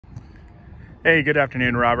Hey, good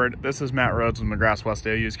afternoon, Robert. This is Matt Rhodes with McGrath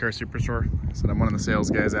Westdale Used Car Superstore. So I'm one of the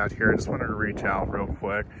sales guys out here. I just wanted to reach out real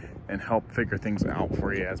quick and help figure things out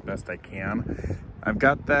for you as best I can. I've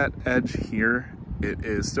got that Edge here. It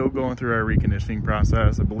is still going through our reconditioning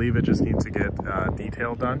process. I believe it just needs to get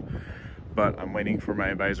detail done, but I'm waiting for my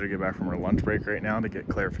advisor to get back from her lunch break right now to get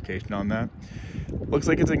clarification on that. Looks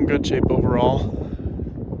like it's in good shape overall.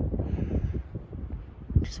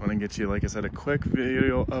 Just want to get you, like I said, a quick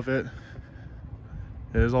video of it.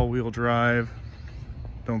 It is all-wheel drive.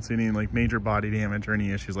 Don't see any like major body damage or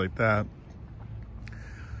any issues like that.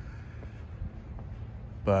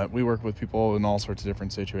 But we work with people in all sorts of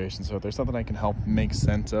different situations. So if there's something I can help make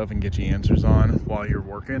sense of and get you answers on while you're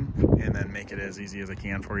working, and then make it as easy as I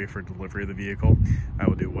can for you for delivery of the vehicle, I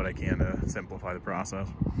will do what I can to simplify the process.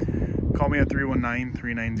 Call me at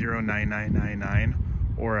 319-390-9999,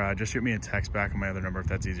 or just shoot me a text back on my other number if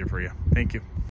that's easier for you. Thank you.